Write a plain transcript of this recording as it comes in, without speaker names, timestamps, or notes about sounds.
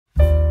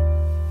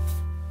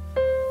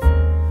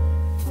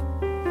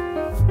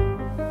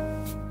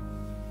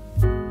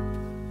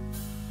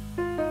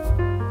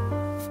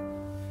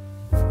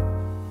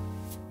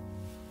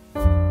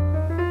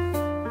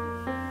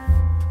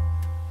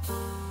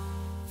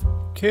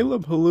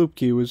Caleb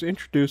Halupke was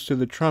introduced to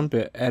the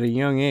trumpet at a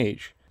young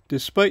age.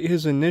 Despite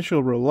his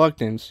initial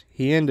reluctance,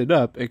 he ended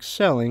up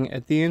excelling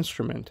at the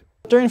instrument.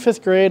 During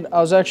 5th grade, I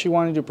was actually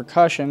wanting to do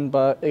percussion,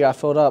 but it got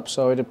filled up,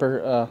 so I did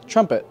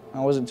trumpet. I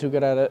wasn't too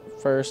good at it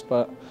first,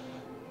 but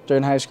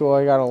during high school,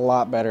 I got a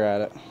lot better at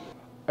it.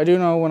 I do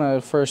know when I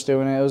was first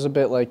doing it, it was a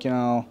bit like,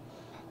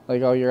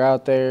 like, oh, you're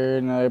out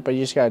there, but you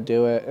just got to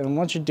do it. And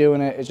once you're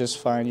doing it, it's just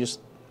fine. You just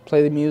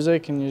play the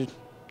music, and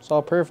it's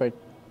all perfect.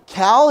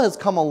 Cal has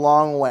come a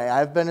long way.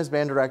 I've been his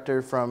band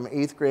director from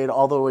 8th grade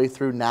all the way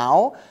through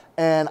now,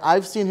 and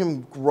I've seen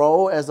him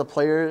grow as a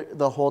player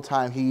the whole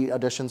time. He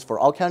auditions for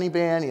All County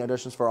Band, he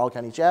auditions for All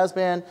County Jazz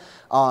Band,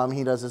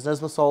 he does his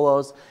NYSSMA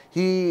solos.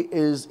 He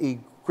is a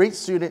great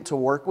student to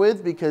work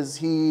with because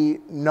he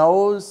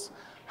knows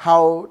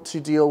how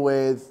to deal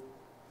with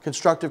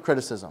constructive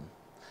criticism.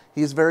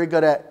 He's very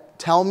good at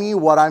tell me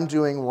what I'm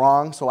doing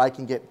wrong so I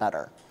can get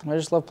better. I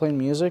just love playing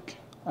music.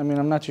 I mean,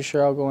 I'm not too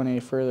sure I'll go in any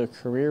further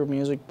career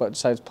music, but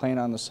besides playing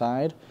on the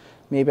side,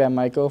 maybe I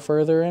might go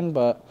further in,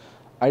 but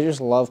I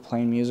just love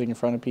playing music in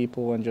front of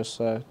people and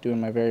just doing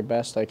my very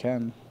best I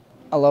can.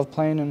 I love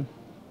playing and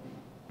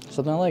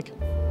something I like.